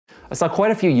I saw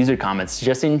quite a few user comments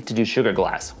suggesting to do sugar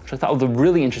glass, which I thought was a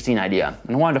really interesting idea,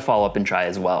 and I wanted to follow up and try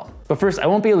as well. But first, I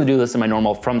won't be able to do this in my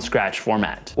normal from scratch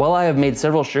format. While I have made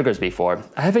several sugars before,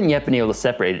 I haven't yet been able to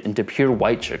separate it into pure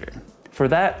white sugar. For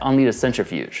that, I'll need a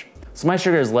centrifuge. So my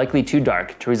sugar is likely too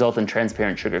dark to result in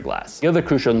transparent sugar glass. The other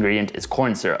crucial ingredient is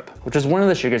corn syrup, which is one of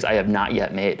the sugars I have not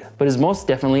yet made, but is most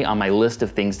definitely on my list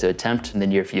of things to attempt in the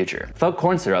near future. Without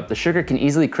corn syrup, the sugar can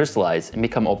easily crystallize and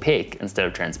become opaque instead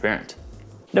of transparent.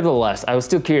 Nevertheless, I was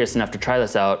still curious enough to try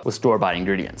this out with store-bought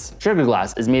ingredients. Sugar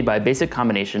glass is made by a basic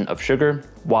combination of sugar,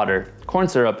 water, corn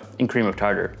syrup, and cream of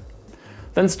tartar.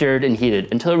 Then stirred and heated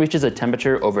until it reaches a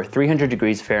temperature over 300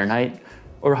 degrees Fahrenheit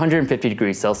or 150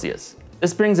 degrees Celsius.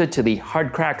 This brings it to the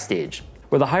hard crack stage,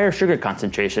 where the higher sugar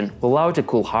concentration will allow it to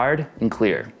cool hard and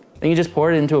clear. Then you just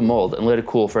pour it into a mold and let it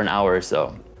cool for an hour or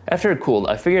so. After it cooled,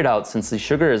 I figured out since the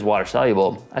sugar is water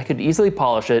soluble, I could easily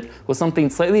polish it with something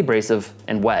slightly abrasive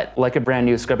and wet, like a brand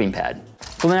new scrubbing pad.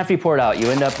 So then after you pour it out, you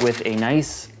end up with a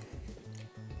nice,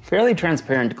 fairly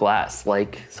transparent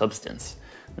glass-like substance.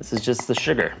 This is just the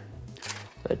sugar.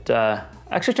 But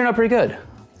actually turned out pretty good.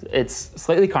 It's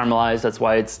slightly caramelized, that's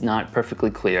why it's not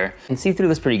perfectly clear. You can see through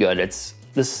this pretty good.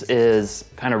 This is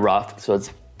kind of rough, so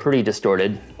it's pretty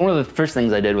distorted. One of the first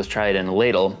things I did was try it in a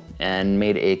ladle and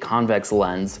made a convex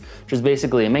lens, which is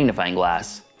basically a magnifying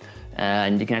glass.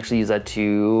 And you can actually use that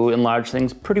to enlarge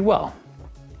things pretty well.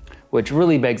 Which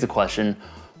really begs the question,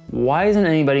 why isn't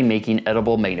anybody making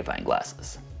edible magnifying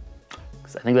glasses?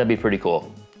 Because I think that'd be pretty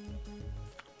cool.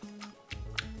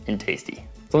 And tasty.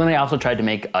 So then I also tried to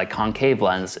make a concave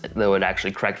lens that would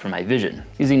actually correct for my vision,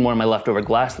 using one of my leftover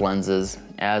glass lenses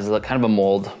as a kind of a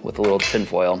mold with a little tin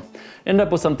foil. Ended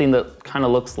up with something that kind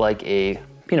of looks like a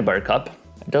peanut butter cup.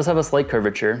 It does have a slight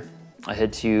curvature. I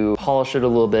had to polish it a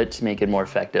little bit to make it more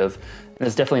effective, and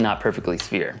it's definitely not perfectly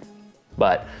sphere.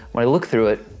 But when I look through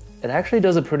it, it actually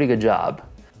does a pretty good job.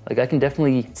 Like, I can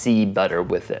definitely see better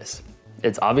with this.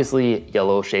 It's obviously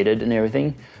yellow shaded and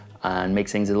everything, and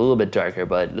makes things a little bit darker,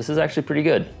 but this is actually pretty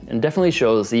good. And definitely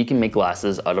shows that you can make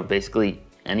glasses out of basically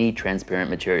any transparent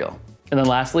material. And then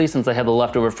lastly, since I had the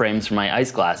leftover frames for my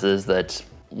ice glasses that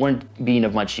weren't being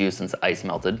of much use since the ice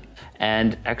melted,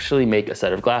 and actually make a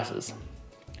set of glasses.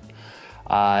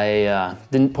 I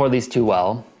didn't pour these too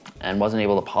well and wasn't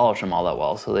able to polish them all that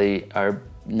well, so they are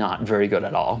not very good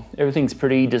at all. Everything's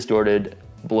pretty distorted,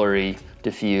 blurry,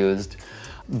 diffused,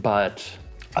 but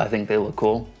I think they look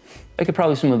cool. I could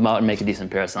probably smooth them out and make a decent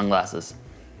pair of sunglasses.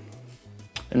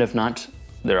 And if not,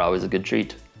 they're always a good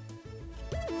treat.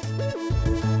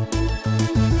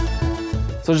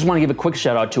 So I just want to give a quick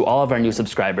shout out to all of our new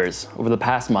subscribers. Over the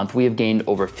past month, we have gained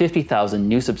over 50,000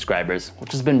 new subscribers,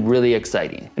 which has been really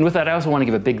exciting. And with that, I also want to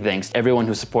give a big thanks to everyone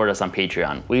who supported us on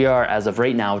Patreon. We are, as of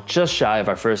right now, just shy of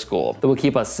our first goal that will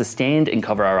keep us sustained and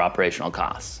cover our operational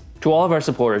costs. To all of our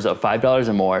supporters of $5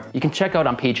 or more, you can check out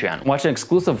on Patreon and watch an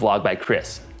exclusive vlog by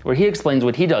Chris, where he explains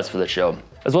what he does for the show,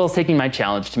 as well as taking my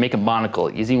challenge to make a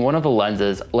monocle using one of the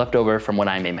lenses left over from when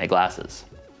I made my glasses.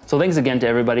 So thanks again to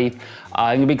everybody.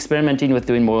 I'm gonna be experimenting with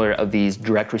doing more of these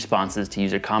direct responses to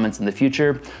user comments in the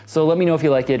future, so let me know if you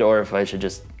like it or if I should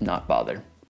just not bother.